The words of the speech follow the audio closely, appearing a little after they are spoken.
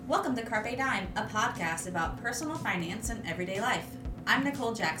Welcome to Carpe Dime, a podcast about personal finance and everyday life. I'm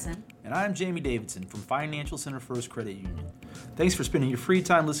Nicole Jackson. And I'm Jamie Davidson from Financial Center First Credit Union. Thanks for spending your free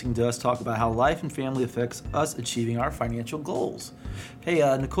time listening to us talk about how life and family affects us achieving our financial goals. Hey,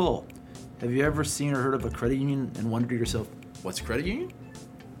 Nicole, have you ever seen or heard of a credit union and wondered to yourself, what's a credit union?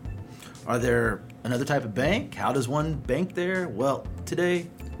 Are there another type of bank? How does one bank there? Well, today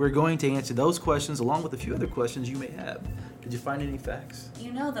we're going to answer those questions along with a few other questions you may have. Did you find any facts?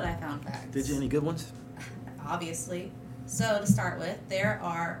 You know that I found facts. Did you any good ones? Obviously. So to start with, there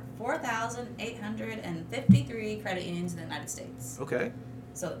are 4,853 credit unions in the United States. Okay.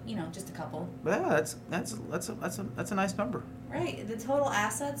 So, just a couple. Yeah, that's a nice number. Right. The total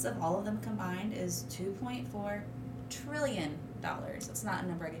assets of all of them combined is $2.4 trillion. It's not a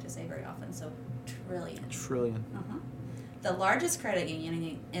number I get to say very often, so trillion. Trillion. Uh-huh. The largest credit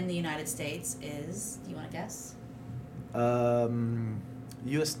union in the United States is, do you want to guess?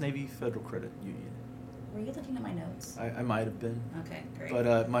 U.S. Navy Federal Credit Union. Were you looking at my notes? I might have been. Okay, great.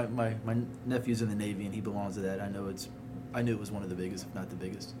 But my nephew's in the Navy and he belongs to that. I knew it was one of the biggest, if not the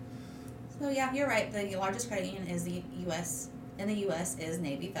biggest. So yeah, you're right. The largest credit union is the U.S. in the U.S. is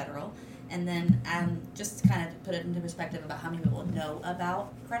Navy Federal, and then just to kind of put it into perspective about how many people know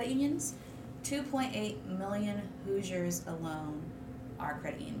about credit unions, 2.8 million Hoosiers alone are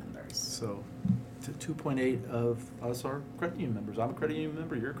credit union members. So 2.8 of us are credit union members. I'm a credit union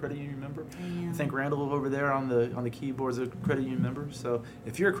member. You're a credit union member. I think Randall over there on the keyboard is a credit union member. So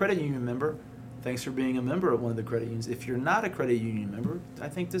if you're a credit union member, thanks for being a member of one of the credit unions. If you're not a credit union member, I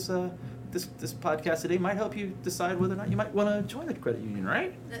think this podcast today might help you decide whether or not you might want to join the credit union,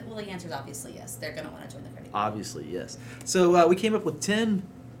 right? Well, the answer is obviously yes. They're going to want to join the credit union. Obviously, yes. So we came up with 10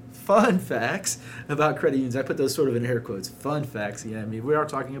 fun facts about credit unions. I put those sort of in air quotes, fun facts. Yeah, I mean, we are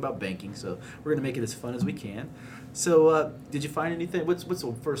talking about banking, so we're going to make it as fun as we can. So did you find anything? What's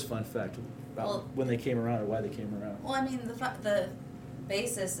the first fun fact about when they came around or why they came around? Well, I mean, the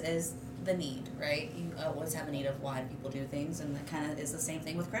basis is the need, right? You always have a need of why people do things, and that kind of is the same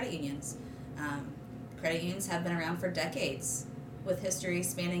thing with credit unions. Credit unions have been around for decades, with history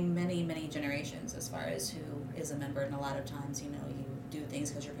spanning many, many generations as far as who is a member, and a lot of times, you do things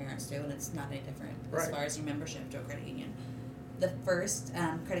because your parents do, and it's not any different as far as your membership to a credit union. The first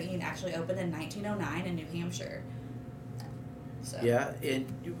credit union actually opened in 1909 in New Hampshire. So. Yeah, and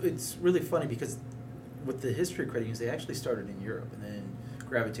it's really funny because with the history of credit unions, they actually started in Europe and then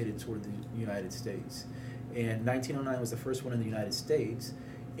gravitated toward the United States. And 1909 was the first one in the United States.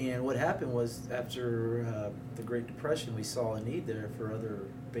 And what happened was after the Great Depression, we saw a need there for other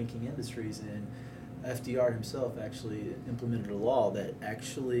banking industries, and FDR himself actually implemented a law that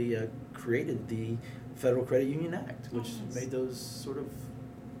actually created the Federal Credit Union Act, which made those sort of,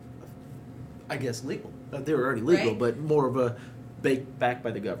 I guess, legal. They were already legal, but more of a backed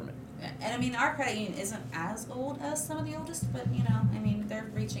by the government. And I mean, our credit union isn't as old as some of the oldest, but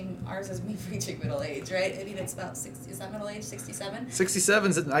ours is reaching middle age, right? I mean, it's about 60, is that middle age, 67?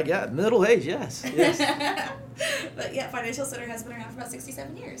 67's, I got middle age, yes. But yeah, Financial Center has been around for about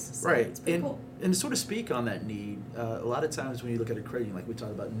 67 years. So right. It's pretty cool. And to sort of speak on that need, a lot of times when you look at a credit union, like we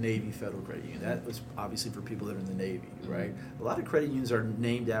talked about Navy Federal Credit Union, that was obviously for people that are in the Navy, right? A lot of credit unions are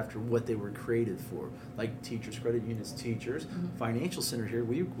named after what they were created for, like Teachers Credit Union's teachers. Financial Center here,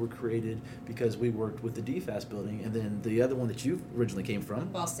 we were created because we worked with the DFAS building, and then the other one that you originally came from,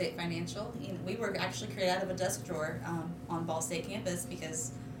 Ball State Financial. We were actually created out of a desk drawer on Ball State campus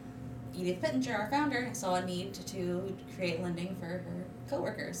because Edith Pittenger, our founder, saw a need to create lending for her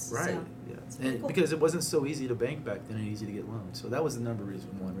coworkers. Right. So, yeah. And cool. Because it wasn't so easy to bank back then and easy to get loans. So that was the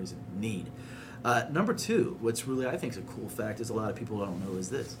one reason, need. Number two, what's really I think is a cool fact is a lot of people don't know is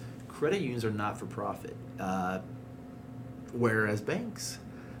this. Credit unions are not for profit, whereas banks,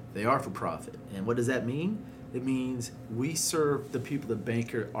 they are for profit. And what does that mean? It means we serve the people that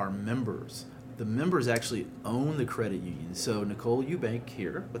bank here are members. The members actually own the credit union. So, Nicole, you bank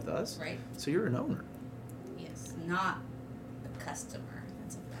here with us. Right. So you're an owner. Yes, not a customer.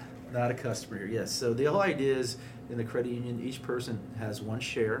 That's a bad word. Not a customer here, yes. So the whole idea is in the credit union, each person has one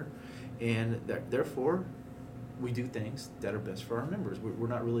share, and therefore we do things that are best for our members. We're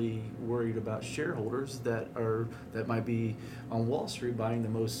not really worried about shareholders that might be on Wall Street buying the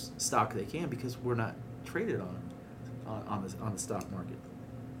most stock they can because we're not traded on the stock market.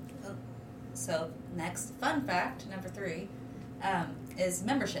 So next fun fact number 3 is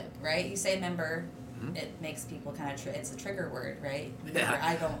membership. Right? You say member, it makes people kind of it's a trigger word, right? Member, Yeah.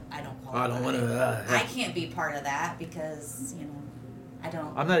 I don't qualify. I don't want to. I can't be part of that because I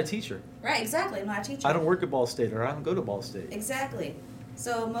don't. I'm not a teacher. Right? Exactly. I'm not a teacher. I don't work at Ball State, or I don't go to Ball State. Exactly.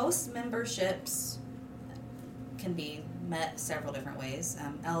 So most memberships can be met several different ways.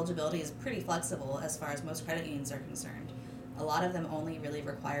 Eligibility is pretty flexible as far as most credit unions are concerned. A lot of them only really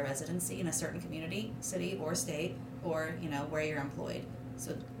require residency in a certain community, city, or state, or where you're employed.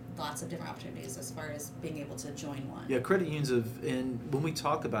 So lots of different opportunities as far as being able to join one. Yeah, credit unions have, and when we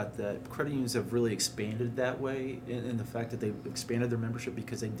talk about that, credit unions have really expanded that way in the fact that they've expanded their membership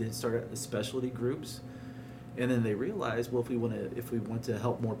because they did start as specialty groups. And then they realized, well, if we want to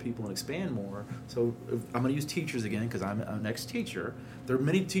help more people and expand more, so I'm going to use teachers again because I'm an ex-teacher. There are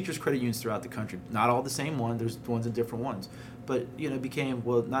many teachers credit unions throughout the country. Not all the same one. There's ones in different ones. But it became,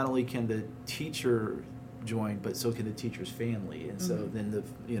 well, not only can the teacher join, but so can the teacher's family. And so then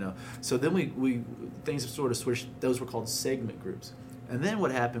so then we things have sort of switched. Those were called segment groups. And then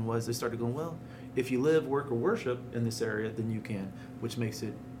what happened was they started going, well, if you live, work, or worship in this area, then you can, which makes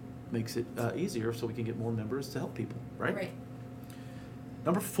it easier so we can get more members to help people, right? Right.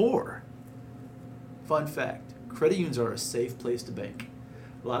 Number 4, fun fact, credit unions are a safe place to bank.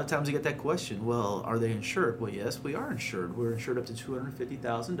 A lot of times you get that question, well, are they insured? Well, yes, we are insured. We're insured up to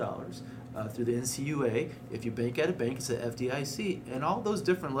 $250,000 through the NCUA. If you bank at a bank, it's a FDIC. And all those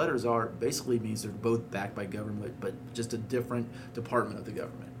different letters basically means they're both backed by government, but just a different department of the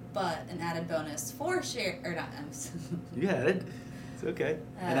government. But an added bonus for You had it. It's okay.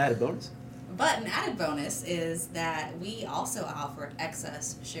 An added bonus. But an added bonus is that we also offer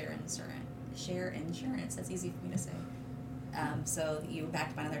excess share insurance. Share insurance. That's easy for me to say. So you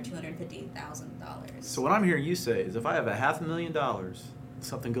backed by another $250,000. So what I'm hearing you say is, if I have $500,000,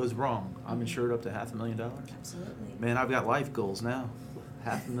 something goes wrong, I'm insured up to $500,000. Absolutely. Man, I've got life goals now.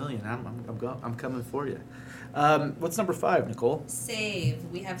 $500,000. I'm coming for you. What's number 5, Nicole? Save.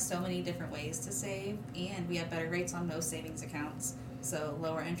 We have so many different ways to save, and we have better rates on most savings accounts. So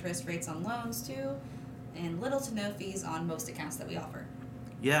lower interest rates on loans too, and little to no fees on most accounts that we offer.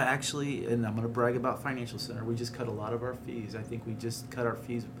 Yeah, actually, and I'm going to brag about Financial Center. We just cut a lot of our fees. I think we just cut our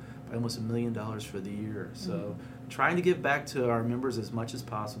fees by almost $1 million for the year. So trying to give back to our members as much as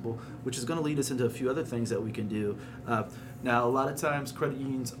possible, which is going to lead us into a few other things that we can do. Now, a lot of times credit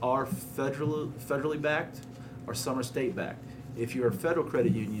unions are federally backed, or some are state backed. If you're a federal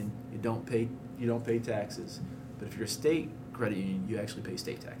credit union, you don't pay taxes. But if you're a state credit union, you actually pay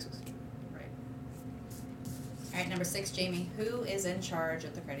state taxes. Right. All right, number 6, Jamie. Who is in charge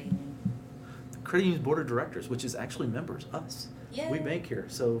of the credit union? The credit union's board of directors, which is actually members, us. Yay. We bank here,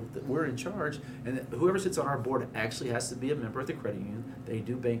 so we're in charge, and whoever sits on our board actually has to be a member of the credit union. They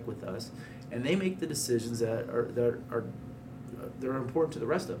do bank with us, and they make the decisions that are important to the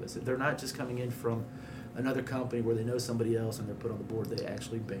rest of us. They're not just coming in from another company where they know somebody else and they're put on the board. They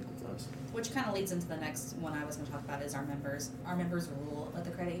actually bank with us. Which kind of leads into the next one I was going to talk about is our members. Our members rule at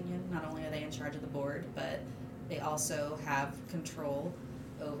the credit union. Not only are they in charge of the board, but they also have control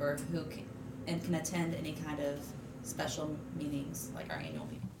over who can attend any kind of special meetings like our annual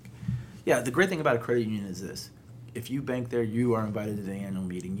meeting. Yeah, the great thing about a credit union is this. If you bank there, you are invited to the annual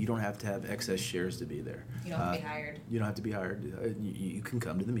meeting. You don't have to have excess shares to be there. You don't have to be hired. You don't have to be hired. You can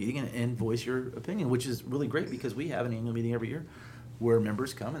come to the meeting and voice your opinion, which is really great because we have an annual meeting every year where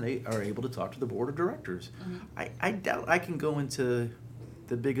members come and they are able to talk to the board of directors. I doubt I can go into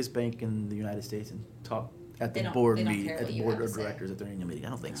the biggest bank in the United States and talk at the board meeting, at the board of directors at their annual meeting. I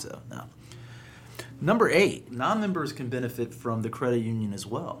don't think so, no. Number 8, non-members can benefit from the credit union as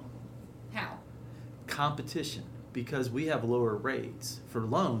well. How? Competition. Because we have lower rates for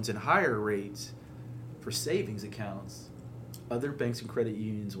loans and higher rates for savings accounts, other banks and credit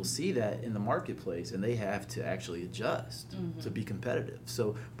unions will see that in the marketplace and they have to actually adjust to be competitive.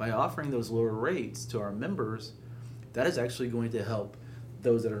 So by offering those lower rates to our members, that is actually going to help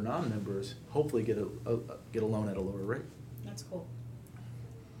those that are non-members hopefully get a loan at a lower rate. That's cool.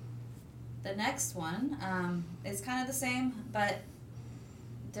 The next one is kind of the same, but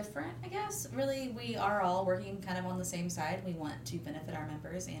different, I guess. Really, we are all working kind of on the same side. We want to benefit our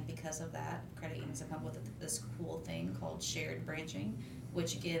members, and because of that, credit unions have come up with this cool thing called shared branching,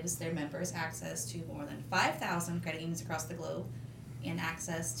 which gives their members access to more than 5,000 credit unions across the globe and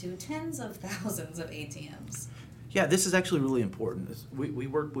access to tens of thousands of ATMs. Yeah, this is actually really important. We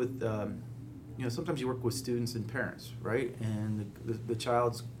work with, sometimes you work with students and parents, right? And the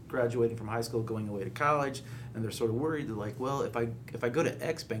child's graduating from high school, going away to college, and they're sort of worried. They're like, well, if I go to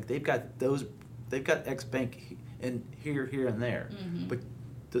X bank, they've got X bank in here, and there. But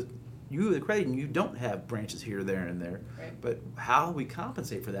the credit union, you don't have branches here, there, and there. Right. But how we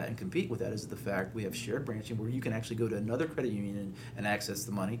compensate for that and compete with that is the fact we have shared branching where you can actually go to another credit union and access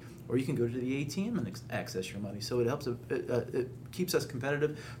the money, or you can go to the ATM and access your money. So it helps. It keeps us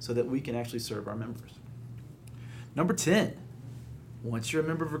competitive so that we can actually serve our members. Number 10. Once you're a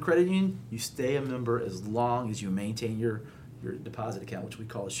member of a credit union, you stay a member as long as you maintain your deposit account, which we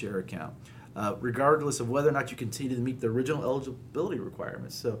call a share account, regardless of whether or not you continue to meet the original eligibility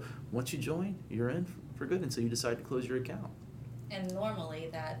requirements. So once you join, you're in for good until you decide to close your account. And normally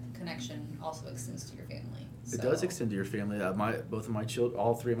that connection also extends to your family. It does extend to your family. Both of my children,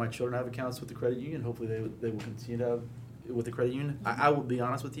 all three of my children have accounts with the credit union. Hopefully they will continue to have with the credit union. Mm-hmm. I will be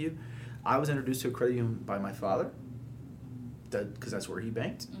honest with you. I was introduced to a credit union by my father, because that's where he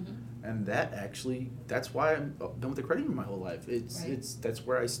banked. Mm-hmm. And that's why I've been with the credit union my whole life. That's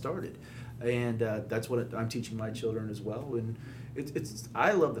where I started. And that's what I'm teaching my children as well. And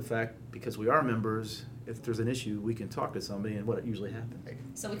I love the fact, because we are members, if there's an issue, we can talk to somebody, and what usually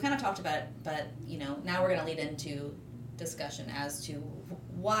happens. So we kind of talked about it, but now we're going to lead into discussion as to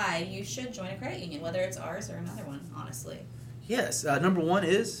why you should join a credit union, whether it's ours or another one, honestly. Yes. Number one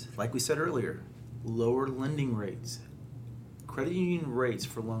is, like we said earlier, lower lending rates. Credit union rates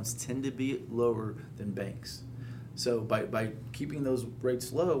for loans tend to be lower than banks. So by keeping those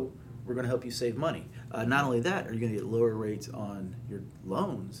rates low, we're going to help you save money. Not only that, are you going to get lower rates on your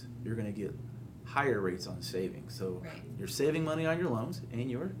loans, you're going to get higher rates on savings. So you're saving money on your loans, and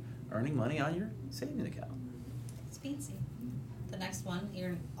you're earning money on your savings account. It's fancy. The next one,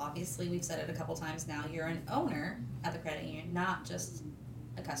 obviously, we've said it a couple times now, you're an owner at the credit union, not just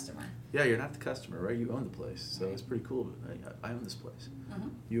a customer. Yeah, you're not the customer, right? You own the place. So it's pretty cool. I own this place. Uh-huh.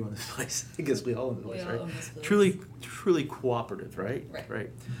 You own this place. I guess we all own the place, right? Own this place. Truly cooperative, right?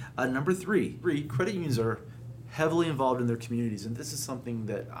 Right. Number three, credit unions are heavily involved in their communities, and this is something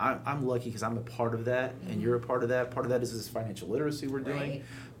that I'm lucky because I'm a part of that, mm-hmm. and you're a part of that. Part of that is this financial literacy we're doing, right.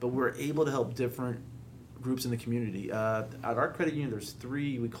 But we're able to help different groups in the community. At our credit union, there's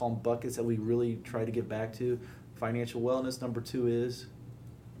three, we call them buckets, that we really try to get back to. Financial wellness. Number two is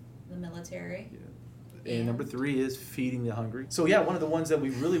the military. Yeah. And number three is feeding the hungry. So yeah, one of the ones that we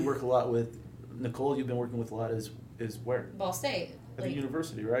really work a lot with, Nicole, you've been working with a lot, is where? Ball State. At the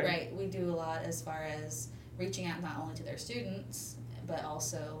university, right? Right. We do a lot as far as reaching out not only to their students, but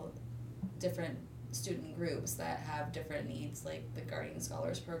also different student groups that have different needs, like the Guardian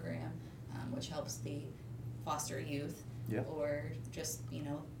Scholars Program, which helps the foster youth, or just,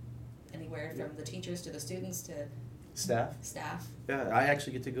 anywhere from the teachers to the students to staff. Yeah, I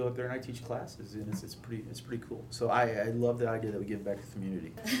actually get to go up there and I teach classes, and it's pretty cool. So I love the idea that we give back to the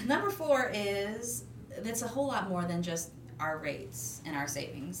community. Number 4 is, that's a whole lot more than just our rates and our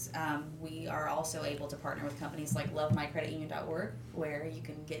savings. We are also able to partner with companies like lovemycreditunion.org, where you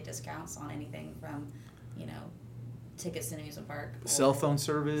can get discounts on anything from, tickets to amusement park, cell phone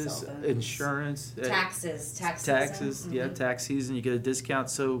service, insurance, taxes, mm-hmm. Yeah, tax season, you get a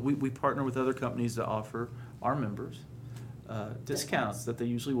discount. So we partner with other companies to offer our members discounts that they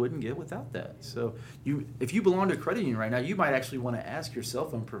usually wouldn't get without that. So if you belong to a credit union right now, you might actually want to ask your cell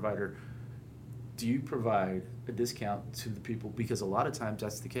phone provider, do you provide a discount to the people? Because a lot of times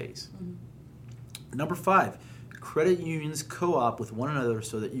that's the case. Mm-hmm. Number 5, credit unions co-op with one another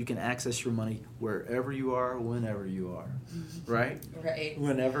so that you can access your money wherever you are, whenever you are. Mm-hmm. Right? Right.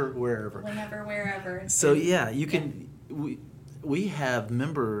 Whenever, wherever. Whenever, wherever. So you can... We have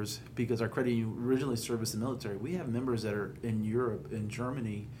members, because our credit union originally serviced the military, we have members that are in Europe, in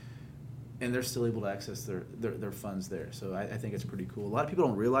Germany, and they're still able to access their funds there. So I think it's pretty cool. A lot of people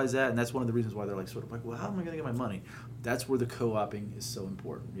don't realize that, and that's one of the reasons why they're well, how am I going to get my money? That's where the co-oping is so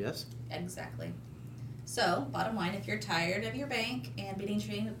important, yes? Exactly. So, bottom line, if you're tired of your bank and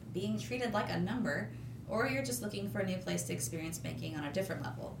being treated like a number, or you're just looking for a new place to experience banking on a different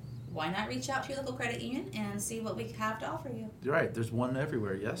level, why not reach out to your local credit union and see what we have to offer you? You're right. There's one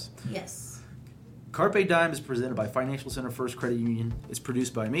everywhere, yes? Yes. Carpe Dime is presented by Financial Center First Credit Union. It's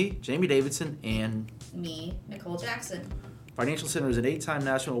produced by me, Jamie Davidson, and me, Nicole Jackson. Financial Center is an 8-time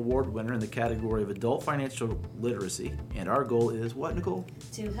national award winner in the category of adult financial literacy, and our goal is what, Nicole?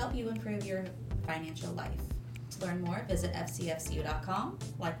 To help you improve your financial life. To learn more, visit fcfcu.com.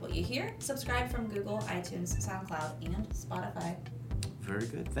 Like what you hear, subscribe from Google, iTunes, SoundCloud, and Spotify. Very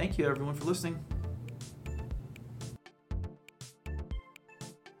good. Thank you, everyone, for listening.